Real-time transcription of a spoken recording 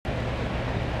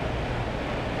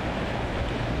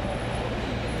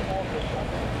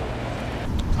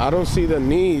I don't see the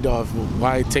need of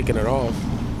why taking it off.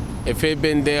 If it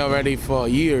been there already for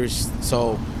years,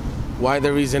 so why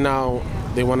the reason now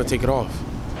they want to take it off?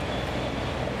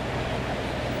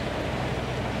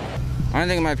 I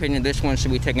think, in my opinion, this one should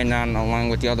be taken down along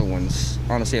with the other ones.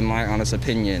 Honestly, in my honest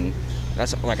opinion.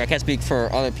 That's like, I can't speak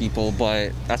for other people,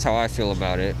 but that's how I feel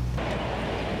about it.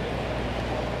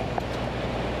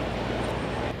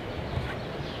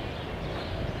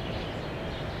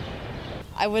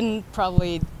 I wouldn't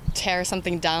probably tear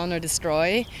something down or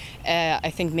destroy.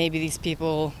 I think maybe these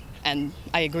people, and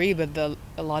I agree with a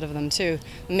lot of them too,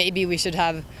 maybe we should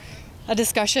have a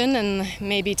discussion and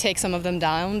maybe take some of them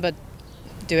down, but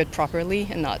do it properly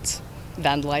and not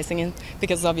vandalizing it,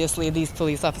 because obviously these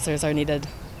police officers are needed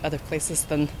other places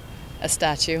than a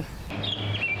statue.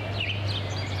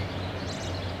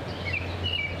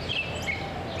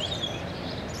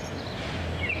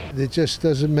 It just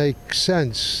doesn't make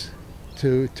sense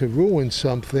to ruin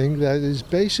something that is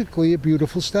basically a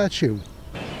beautiful statue.